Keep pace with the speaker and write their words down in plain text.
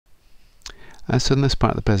So in this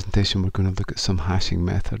part of the presentation, we're going to look at some hashing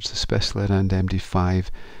methods, especially around MD5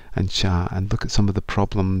 and SHA, and look at some of the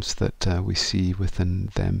problems that we see within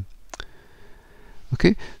them.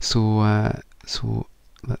 Okay, so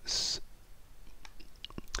let's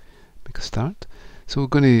make a start. So we're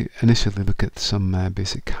going to initially look at some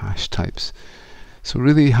basic hash types. So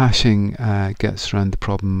really hashing gets around the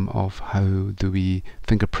problem of how do we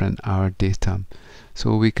fingerprint our data.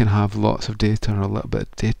 So we can have lots of data or a little bit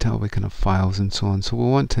of data, we can have files and so on. So we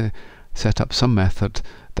want to set up some method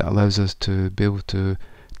that allows us to be able to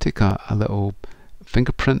take a little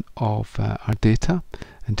fingerprint of our data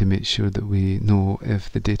and to make sure that we know if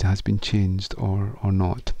the data has been changed or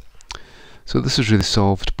not. So this is really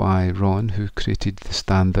solved by Ron, who created the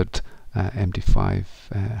standard MD5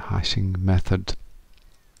 hashing method.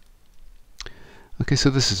 Okay, so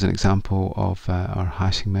this is an example of our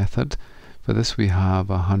hashing method. For this we have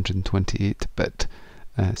a 128-bit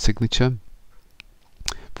signature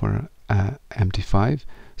for MD5.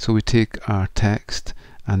 So we take our text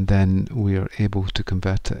and then we are able to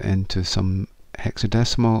convert it into some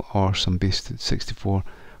hexadecimal or some base64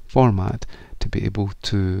 format to be able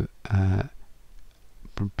to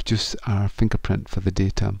produce our fingerprint for the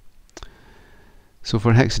data. So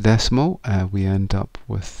for hexadecimal we end up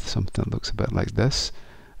with something that looks a bit like this,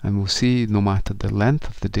 and we'll see no matter the length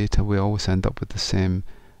of the data we always end up with the same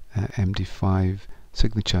MD5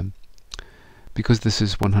 signature. Because this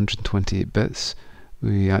is 128 bits,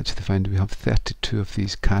 we actually find we have 32 of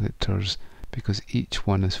these characters because each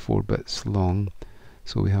one is 4 bits long.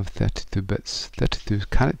 So we have 32 bits, 32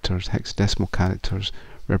 characters, hexadecimal characters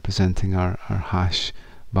representing our hash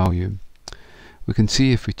value. We can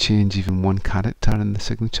see if we change even one character in the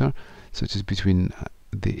signature, such as between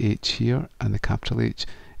the H here and the capital H,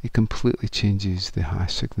 it completely changes the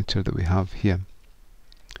hash signature that we have here.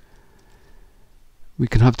 We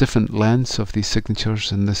can have different lengths of these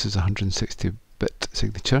signatures, and this is a 160-bit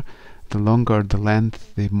signature. The longer the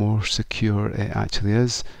length, the more secure it actually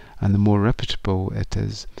is, and the more reputable it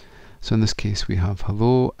is. So in this case we have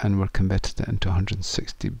hello, and we're converted it into a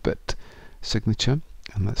 160-bit signature.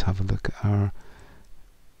 And let's have a look at our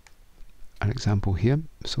example here.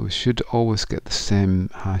 So we should always get the same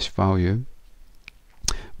hash value.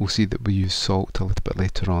 We'll see that we use salt a little bit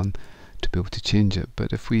later on to be able to change it.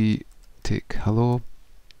 But if we take hello,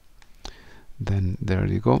 then there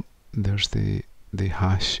you go. There's the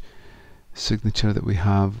hash signature that we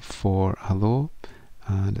have for hello,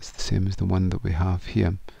 and it's the same as the one that we have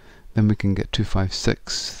here. Then we can get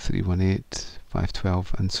 256, 318,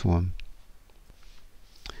 512 and so on.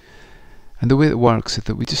 And the way it works is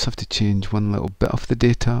that we just have to change one little bit of the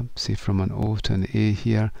data, say from an O to an A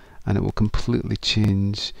here, and it will completely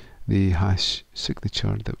change the hash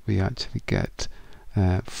signature that we actually get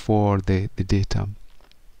for the data.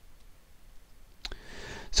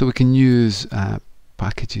 So we can use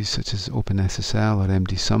packages such as OpenSSL or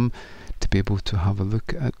MDSum to be able to have a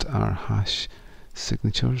look at our hash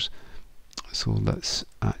signatures. So let's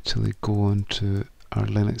actually go on to our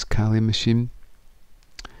Linux Kali machine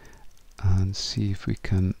and see if we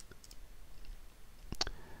can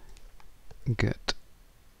get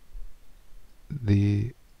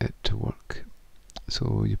it to work.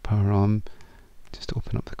 So you power on, just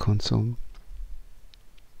open up the console.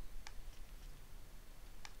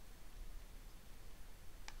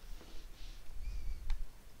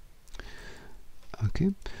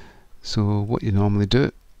 Okay, so what you normally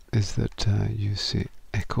do is that you say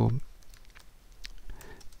echo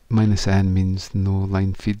 -n means no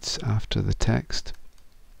line feeds after the text.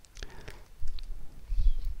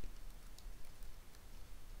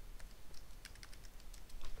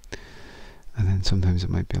 And then sometimes it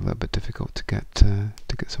might be a little bit difficult to get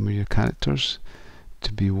some of your characters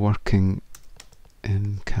to be working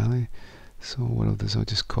in Kali. So what I'll do is I'll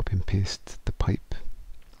just copy and paste the pipe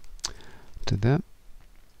to that.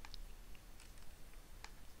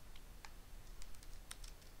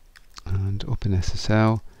 And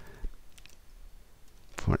OpenSSL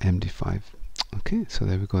for MD5. Okay, so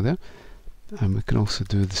there we go there. And we can also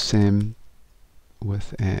do the same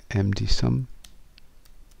with MDSum,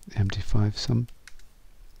 MD5 sum,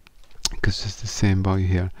 because it's the same value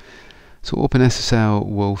here. So OpenSSL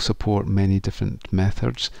will support many different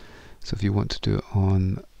methods. So if you want to do it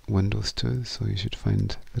on Windows too, so you should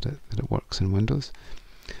find that it works in Windows.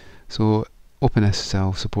 So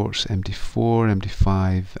OpenSSL supports MD4,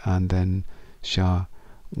 MD5, and then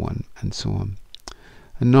SHA-1 and so on.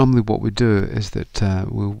 And normally what we do is that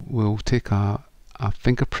we'll take a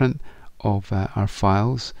fingerprint of our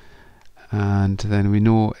files, and then we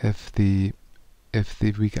know if we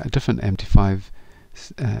get a different MD5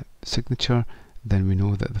 signature, then we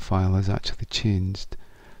know that the file has actually changed.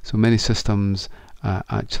 So many systems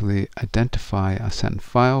actually identify a certain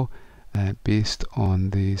file based on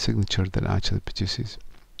the signature that it actually produces.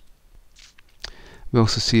 We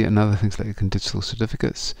also see it in other things like in digital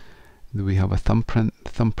certificates. We have a thumbprint. The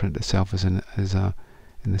thumbprint itself is in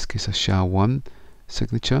this case a SHA-1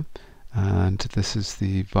 signature, and this is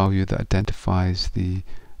the value that identifies the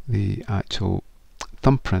actual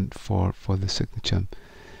thumbprint for the signature.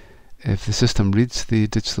 If the system reads the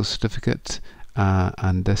digital certificate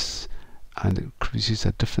and it produces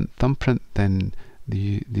a different thumbprint, then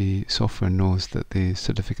the software knows that the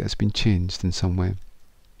certificate has been changed in some way.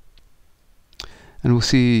 And we'll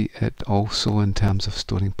see it also in terms of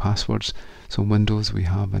storing passwords. So in Windows we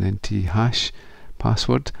have an NT hash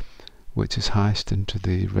password which is hashed into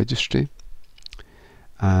the registry,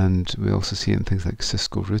 and we also see it in things like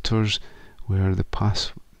Cisco routers where the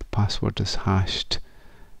password is hashed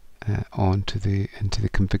into the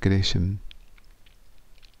configuration.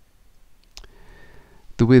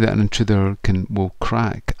 The way that an intruder will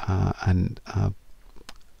crack a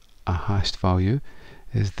hashed value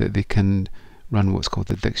is that they can run what's called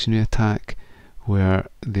the dictionary attack, where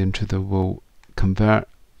the intruder will convert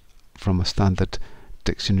from a standard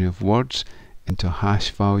dictionary of words into a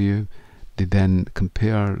hash value. They then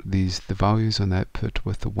compare the values on the output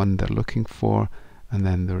with the one they're looking for, and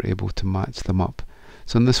then they're able to match them up.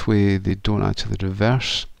 So in this way they don't actually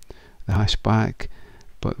reverse the hash back,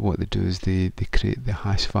 but what they do is they create the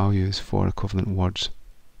hash values for equivalent words.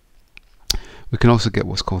 We can also get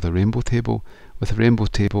what's called a rainbow table. With a rainbow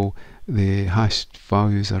table, the hashed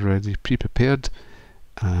values are already pre-prepared,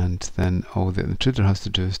 and then all the intruder has to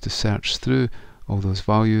do is to search through all those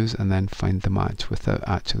values and then find the match without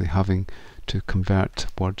actually having to convert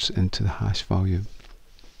words into the hash value.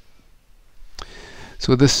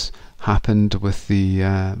 So this happened with the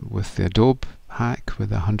Adobe hack, where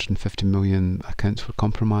 150 million accounts were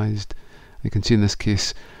compromised. You can see in this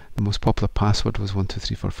case the most popular password was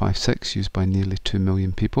 123456, used by nearly 2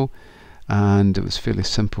 million people, and it was fairly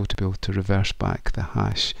simple to be able to reverse back the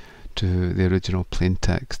hash to the original plain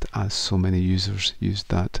text, as so many users used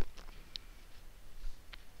that.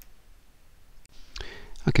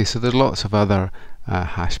 Okay, so there are lots of other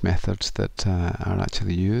hash methods that are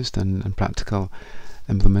actually used in practical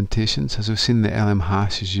implementations. As we've seen, the LM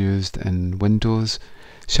hash is used in Windows.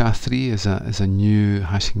 SHA-3 is a new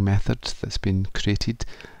hashing method that's been created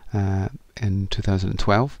in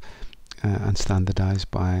 2012 and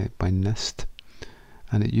standardized by NIST,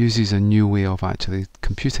 and it uses a new way of actually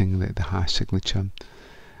computing the hash signature.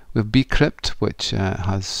 We have bcrypt, which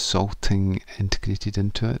has salting integrated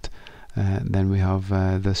into it. Then we have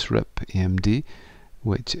this RIP AMD,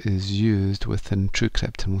 which is used within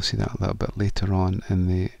TrueCrypt, and we'll see that a little bit later on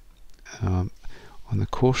in on the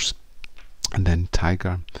course. And then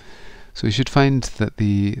Tiger. So you should find that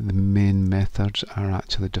the main methods are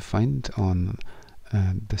actually defined on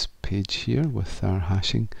this page here with our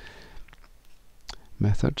hashing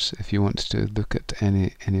methods. If you want to look at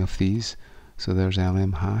any of these, so there's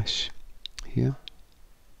LM hash here.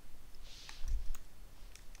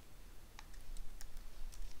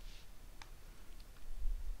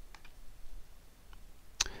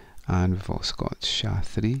 And we've also got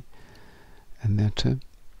SHA-3 in there too.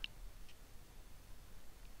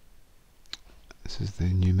 This is the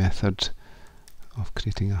new method of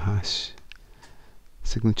creating a hash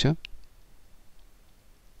signature.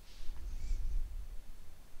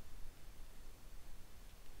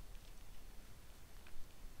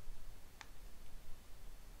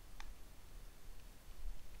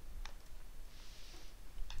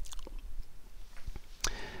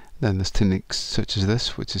 Then there's techniques such as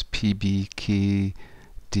this, which is PBKDF2,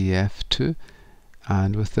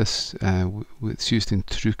 and with this, it's used in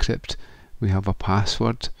TrueCrypt. We have a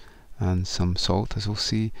password and some salt, as we'll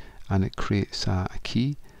see, and it creates a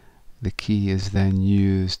key. The key is then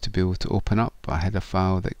used to be able to open up a header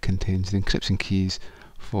file that contains the encryption keys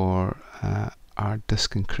for our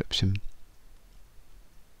disk encryption.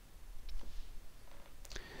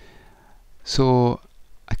 So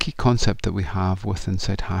a key concept that we have with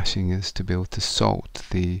inside hashing is to be able to salt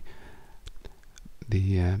the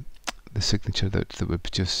signature that we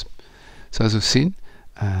produce. So as we've seen,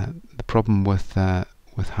 the problem with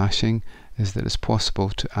hashing is that it's possible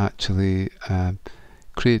to actually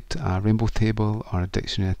create a rainbow table or a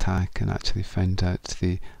dictionary attack and actually find out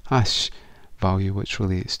the hash value which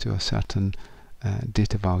relates to a certain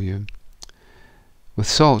data value. With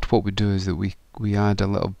salt, what we do is that we add a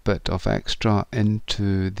little bit of extra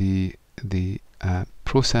into the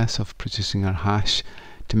process of producing our hash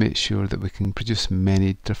to make sure that we can produce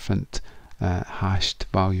many different hashed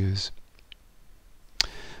values.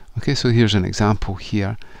 Okay, so here's an example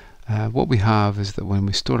here. What we have is that when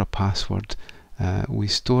we store a password, we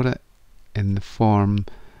store it in the form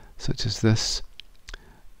such as this,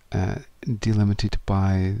 delimited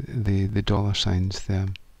by the dollar signs there.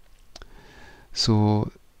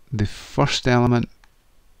 So the first element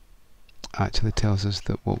actually tells us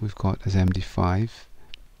that what we've got is MD5.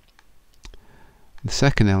 The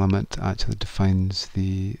second element actually defines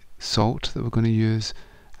the salt that we're going to use,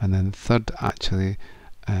 and then the third actually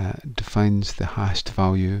defines the hashed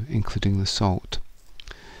value including the salt.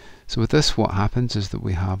 So with this, what happens is that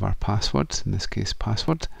we have our password, in this case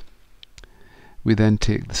password. We then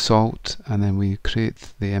take the salt and then we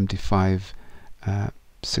create the MD5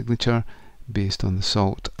 signature based on the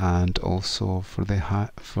salt and also for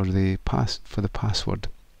the password.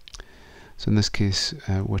 So in this case,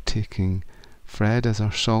 we're taking Fred as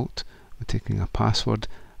our salt, we're taking a password,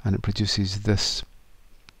 and it produces this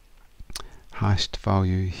hashed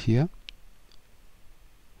value here.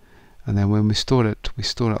 And then when we store it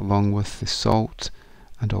along with the salt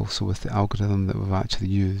and also with the algorithm that we've actually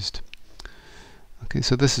used. Okay,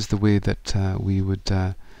 so this is the way that we would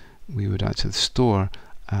actually store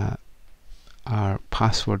our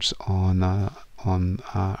passwords on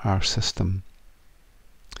our system.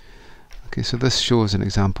 Okay, so this shows an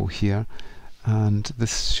example here, and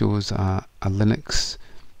this shows a Linux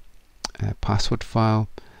password file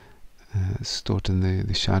stored in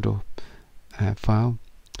the shadow file,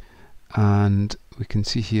 and we can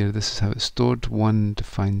see here this is how it's stored. One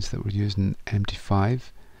defines that we're using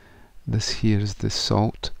MD5. This here is the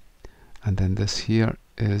salt, and then this here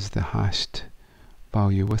is the hashed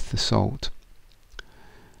value with the salt.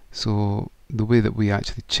 So the way that we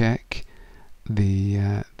actually check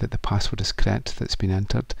that the password is correct that's been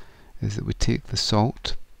entered is that we take the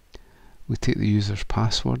salt, we take the user's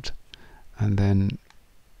password, and then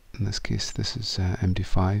in this case this is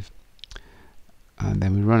MD5, and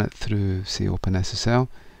then we run it through, say, OpenSSL,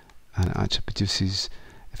 and it actually produces,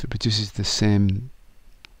 if it produces the same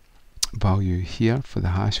value here for the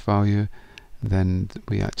hash value, then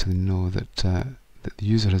we actually know that the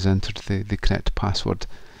user has entered the correct password.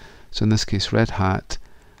 So in this case, Red Hat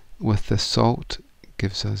with this salt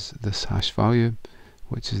gives us this hash value,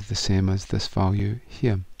 which is the same as this value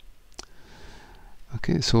here.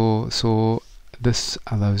 Okay, so this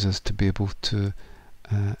allows us to be able to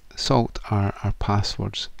salt our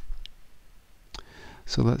passwords.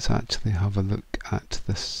 So let's actually have a look at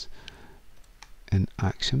this in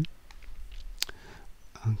action.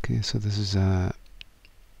 Okay, so this is our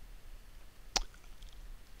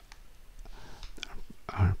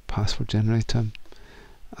password generator.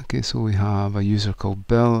 Okay, so we have a user called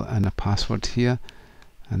Bill and a password here,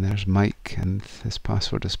 and there's Mike, and his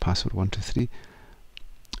password is password123.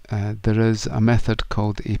 There is a method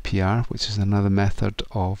called APR, which is another method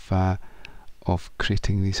of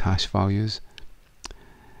creating these hash values,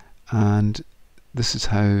 and this is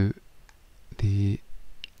how the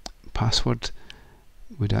password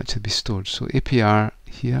would actually be stored. So APR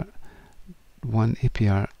here,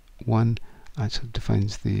 APR 1 actually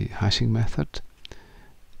defines the hashing method.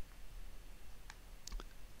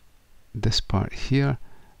 This part here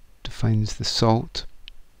defines the salt,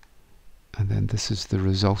 and then this is the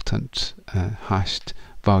resultant hashed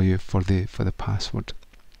value for the password.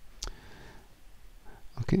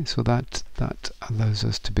 Okay, so that allows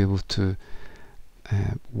us to be able to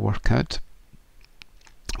work out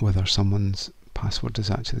whether someone's password is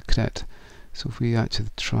actually correct. So if we actually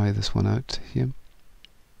try this one out here,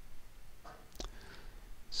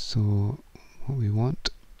 so what we want,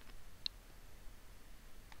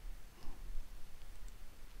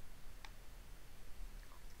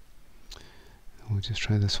 we'll just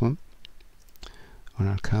try this one on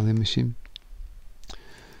our Kali machine.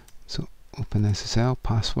 So OpenSSL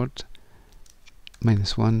password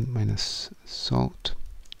 -1 minus salt,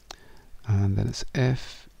 and then it's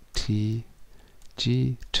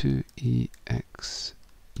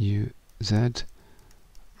FTG2EXUZ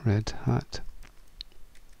Red Hat.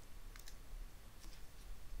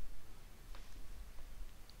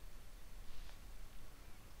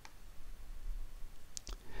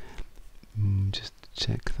 Just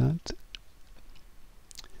check that.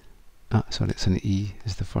 Sorry, it's an E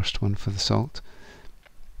is the first one for the salt.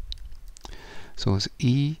 So it's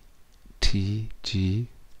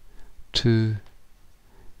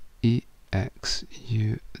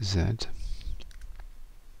ETG2EXUZ.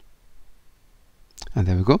 And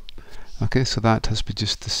there we go. Okay, so that has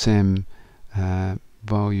produced the same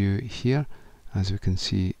value here as we can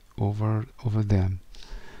see over there.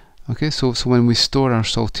 Okay, so when we store our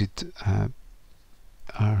salted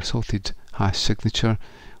hash signature,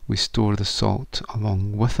 we store the salt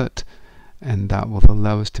along with it, and that will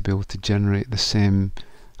allow us to be able to generate the same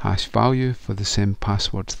hash value for the same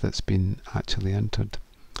password that's been actually entered.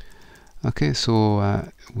 Okay,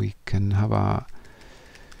 so we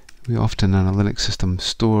often in a Linux system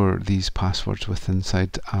store these passwords with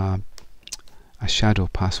inside a shadow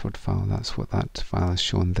password file. That's what that file is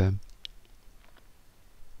shown there.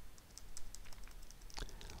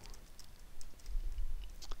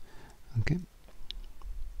 Okay.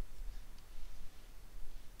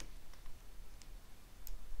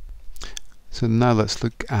 So now let's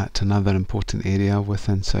look at another important area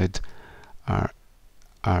inside our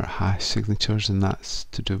hash signatures, and that's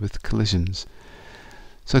to do with collisions.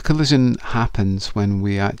 So a collision happens when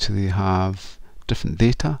we actually have different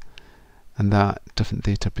data, and that different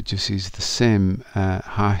data produces the same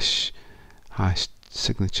hash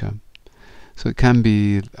signature. So it can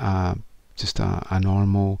be just a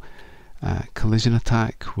normal collision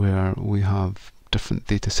attack where we have different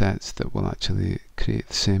data sets that will actually create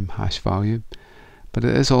the same hash value. But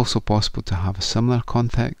it is also possible to have a similar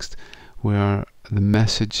context where the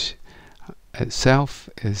message itself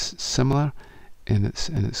is similar in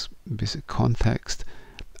its basic context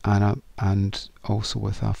and also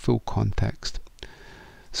with a full context.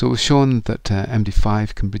 So we've shown that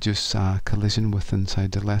MD5 can produce a collision with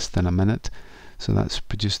inside less than a minute. So that's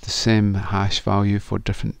produced the same hash value for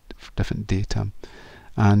different data.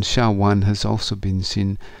 And SHA-1 has also been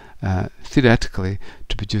seen theoretically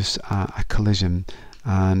to produce a collision,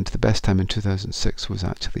 and the best time in 2006 was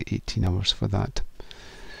actually 18 hours for that.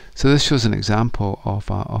 So this shows an example of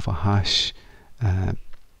a hash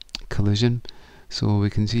collision. So we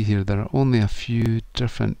can see here there are only a few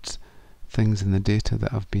different things in the data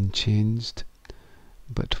that have been changed,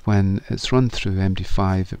 but when it's run through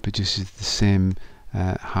MD5 it produces the same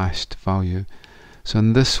hashed value. So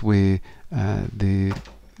in this way the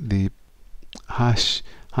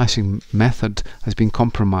hashing method has been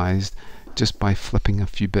compromised just by flipping a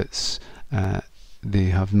few bits. They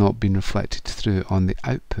have not been reflected through on the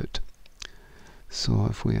output. So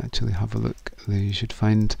if we actually have a look, there you should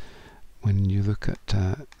find, when you look at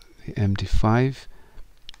the MD5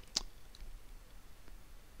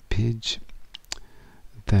 page,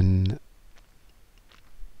 then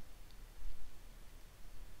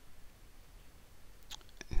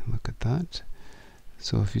look at that.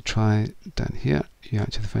 So if you try down here, you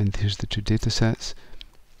actually find here's the two data sets,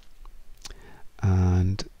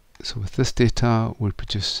 and so with this data we'll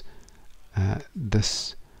produce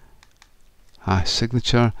this hash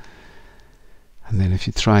signature, and then if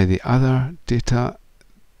you try the other data,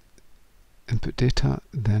 input data,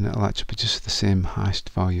 then it'll actually produce the same hashed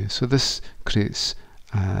value. So this creates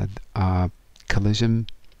a collision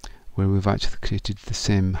where we've actually created the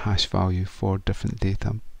same hash value for different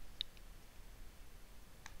data.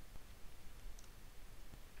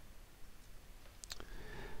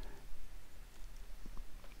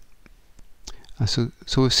 So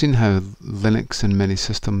we've seen how Linux and many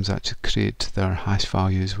systems actually create their hash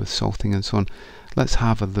values with salting and so on. Let's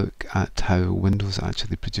have a look at how Windows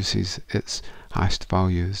actually produces its hashed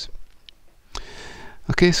values.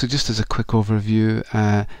 Okay, so just as a quick overview,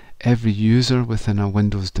 every user within a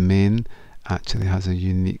Windows domain actually has a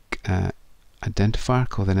unique identifier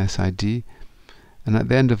called an SID, and at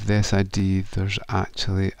the end of the SID there's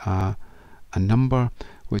actually a number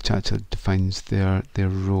which actually defines their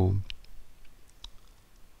row.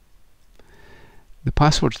 The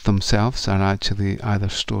passwords themselves are actually either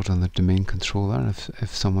stored on the domain controller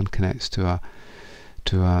if someone connects to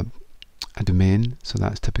a domain, so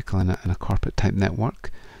that's typical in a corporate type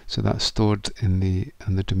network. So that's stored in the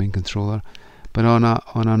domain controller. But on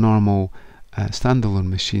a normal standalone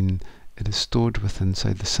machine, it is stored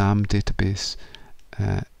inside the SAM database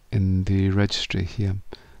in the registry here.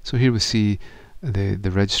 So here we see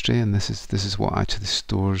the registry, and this is what actually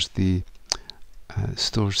stores the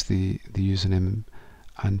username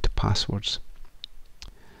and passwords.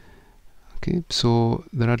 Okay, so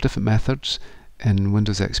there are different methods in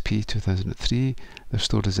Windows XP 2003. They're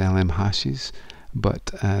stored as LM hashes,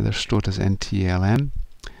 but they're stored as NTLM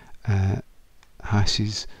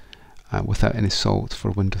hashes without any salt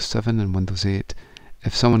for Windows 7 and Windows 8.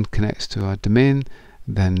 If someone connects to a domain,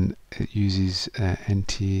 then it uses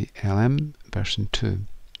NTLM version 2.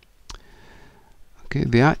 Okay,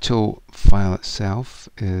 the actual file itself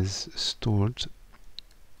is stored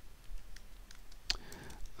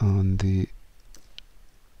on the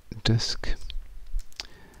disk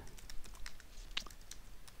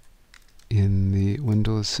in the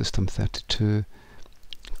Windows System 32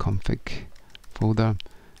 config folder,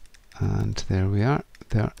 and there we are.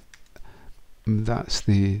 That's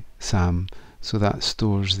the SAM. So that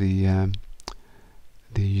stores the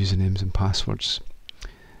usernames and passwords.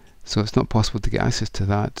 So it's not possible to get access to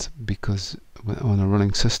that because on a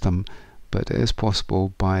running system, but it is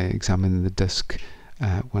possible by examining the disk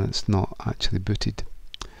when it's not actually booted.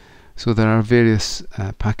 So there are various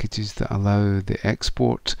packages that allow the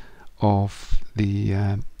export of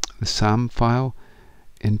the SAM file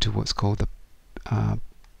into what's called a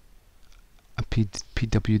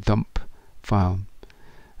pwdump file.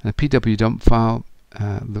 And a pwdump file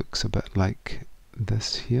looks a bit like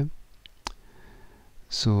this here.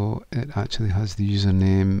 So it actually has the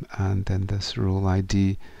username and then this role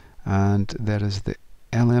ID, and there is the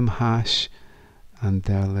LM hash and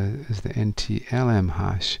there is the NTLM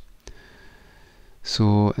hash.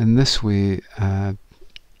 So in this way it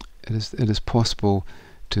is possible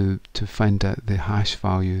to find out the hash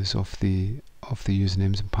values of the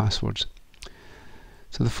usernames and passwords.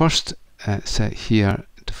 So the first set here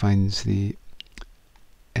defines the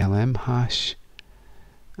LM hash,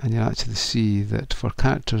 and you'll actually see that for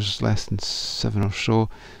characters less than 7 or so,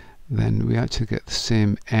 then we actually get the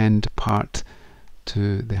same end part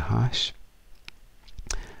to the hash.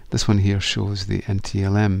 This one here shows the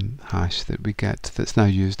NTLM hash that we get that's now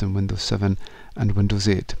used in Windows 7 and Windows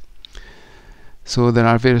 8. So there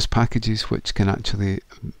are various packages which can actually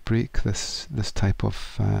break this type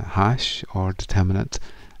of hash or determinant,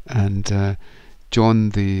 and John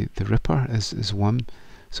the Ripper is one.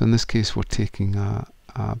 So in this case we're taking a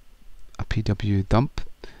pwdump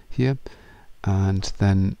here, and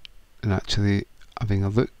then actually having a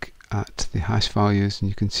look at the hash values, and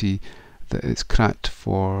you can see that it's cracked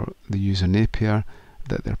for the user Napier,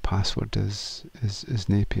 that their password is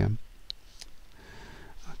Napier.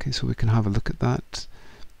 Okay, so we can have a look at that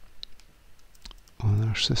on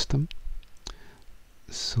our system.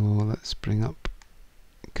 So let's bring up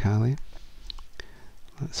Kali.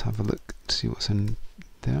 Let's have a look to see what's in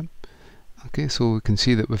there. Okay, so we can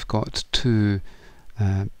see that we've got two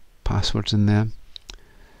passwords in there,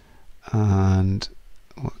 and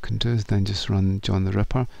what we can do is then just run John the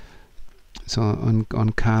Ripper. So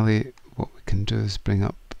on Kali, what we can do is bring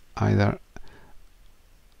up either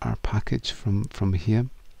our package from here,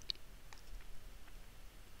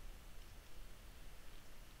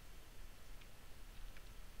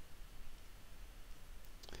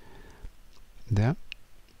 there,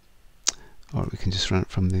 or we can just run it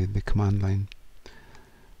from the command line.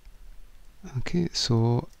 Okay,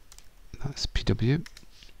 so that's pw.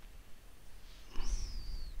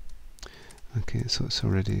 Okay, so it's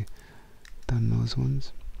already done those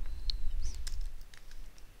ones.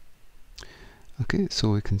 Okay,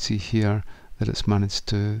 so we can see here that it's managed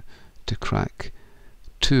to crack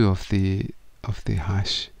two of the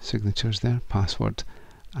hash signatures there, password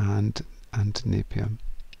and Napier.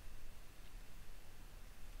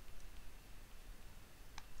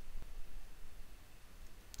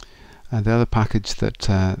 The other package that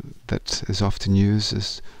is often used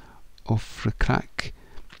is offrecrack,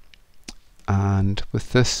 and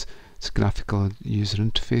with this, it's a graphical user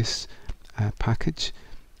interface package.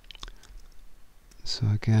 So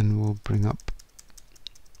again, we'll bring up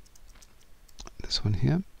this one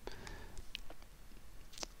here,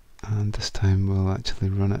 and this time we'll actually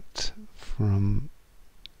run it from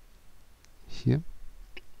here.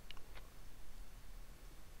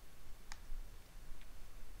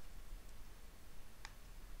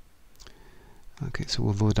 Okay, so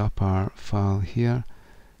we'll load up our file here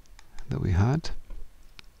that we had.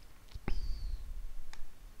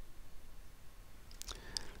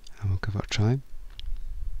 And we'll give it a try.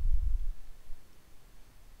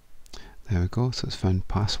 There we go, so it's found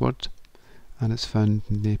password and it's found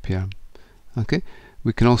Napier. Okay,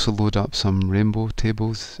 we can also load up some rainbow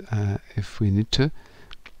tables if we need to in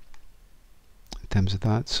terms of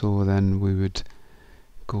that. So then we would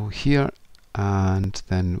go here and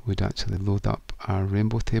then we'd actually load up our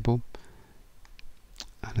rainbow table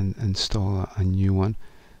and install a new one.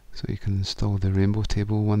 So you can install the rainbow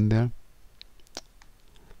table one there,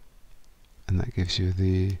 and that gives you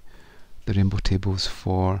the rainbow tables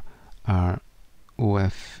for our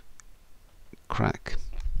OF crack.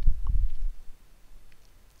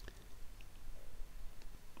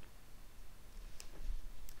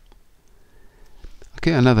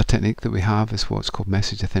 Okay, another technique that we have is what's called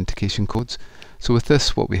message authentication codes. So with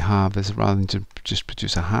this, what we have is, rather than just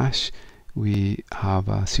produce a hash, we have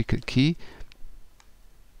a secret key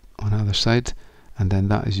on either side, and then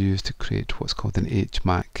that is used to create what's called an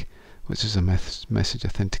HMAC, which is a message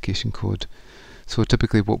authentication code. So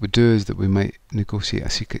typically what we do is that we might negotiate a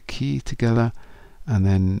secret key together, and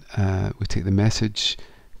then we take the message,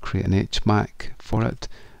 create an HMAC for it,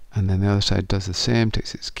 and then the other side does the same,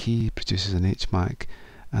 takes its key, produces an HMAC,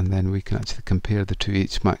 and then we can actually compare the two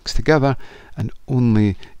HMACs together, and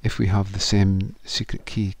only if we have the same secret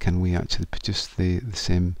key can we actually produce the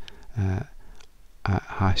same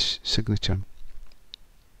hash signature.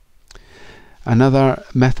 Another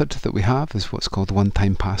method that we have is what's called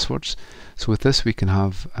one-time passwords. So with this we can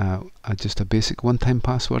have just a basic one-time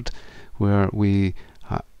password where we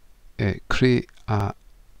create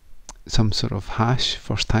some sort of hash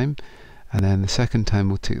first time, and then the second time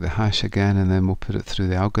we'll take the hash again and then we'll put it through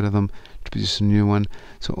the algorithm to produce a new one.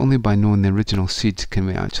 So only by knowing the original seed can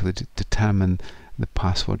we actually determine the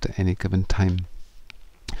password at any given time.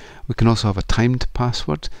 We can also have a timed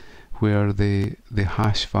password where the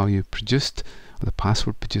hash value produced, or the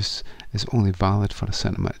password produced, is only valid for a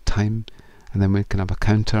certain amount of time, and then we can have a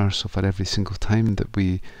counter, so for every single time that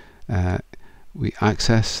we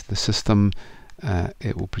access the system,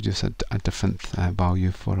 it will produce a different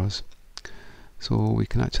value for us. So we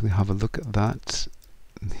can actually have a look at that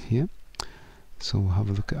here. So we'll have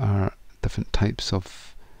a look at our different types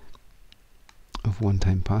of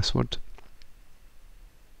one-time password.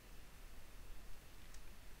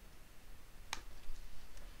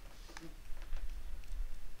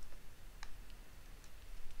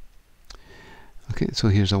 Okay, so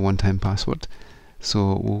here's a one-time password.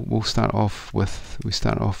 So we'll start off with, we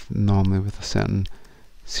start off normally with a certain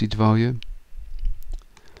seed value,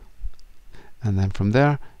 and then from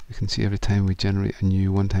there you can see every time we generate a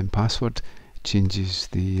new one-time password, it changes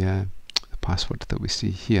the password that we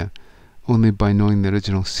see here. Only by knowing the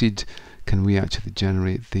original seed can we actually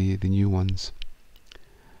generate the new ones.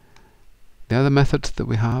 The other method that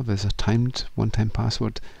we have is a timed one-time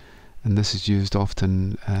password, and this is used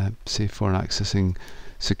often say for accessing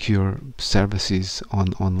secure services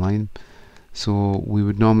online. So we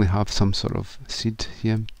would normally have some sort of seed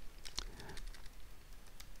here,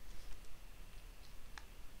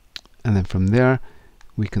 and then from there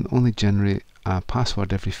we can only generate a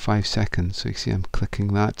password every 5 seconds. So you see I'm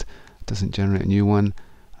clicking that, it doesn't generate a new one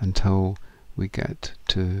until we get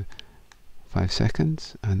to 5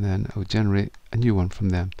 seconds, and then it will generate a new one from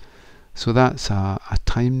there. So that's a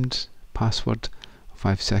timed password,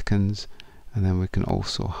 5 seconds, and then we can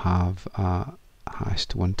also have a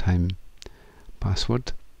hashed one-time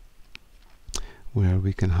password where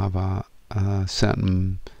we can have a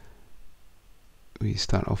certain, we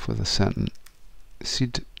start off with a certain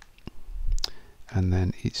seed, and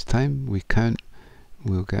then each time we count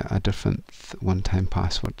we'll get a different one-time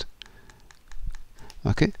password.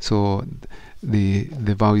 Okay, so the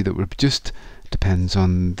value that we're produced depends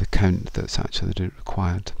on the count that's actually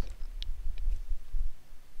required.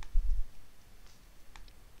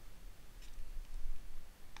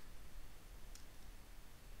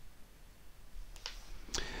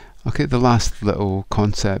 Okay, the last little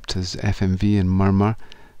concept is FMV and murmur.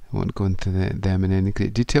 I won't go into them in any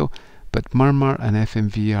great detail, but murmur and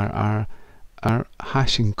FMV are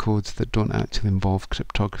hashing codes that don't actually involve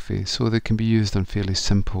cryptography, so they can be used on fairly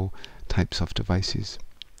simple types of devices.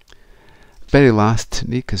 Very last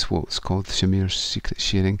technique is what's called Shamir's secret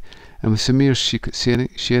sharing, and with Shamir's secret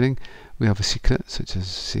sharing we have a secret such as,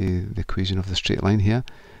 say, the equation of the straight line here,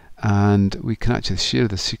 and we can actually share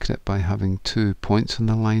the secret by having 2 points on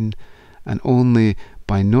the line, and only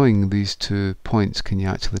by knowing these 2 points can you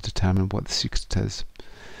actually determine what the secret is.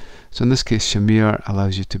 So in this case, Shamir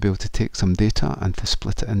allows you to be able to take some data and to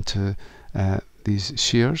split it into these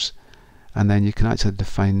shares, and then you can actually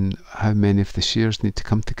define how many of the shares need to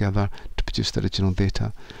come together to produce the original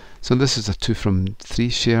data. So this is a 2 from 3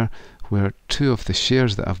 share, where 2 of the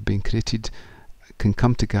shares that have been created can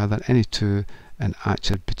come together, any 2, and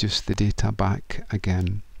actually produce the data back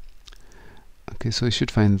again. Okay, so you should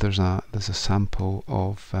find there's a sample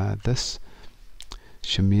of this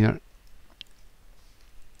Shamir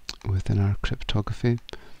within our cryptography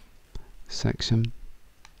section.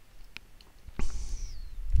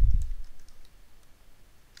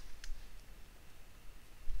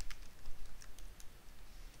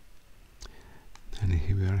 And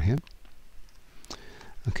here we are here.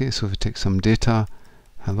 Okay, so if we take some data,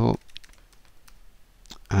 hello,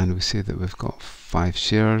 and we say that we've got 5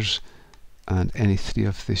 shares, and any 3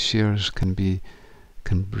 of the shares can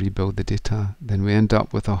rebuild the data, then we end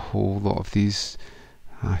up with a whole lot of these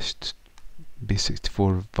hashed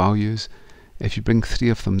base64 values. If you bring 3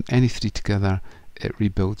 of them, any 3 together, it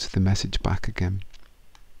rebuilds the message back again.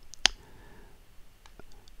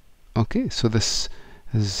 Okay, so this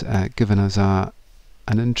has given us an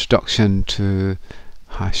introduction to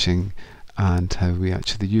hashing and how we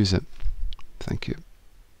actually use it. Thank you.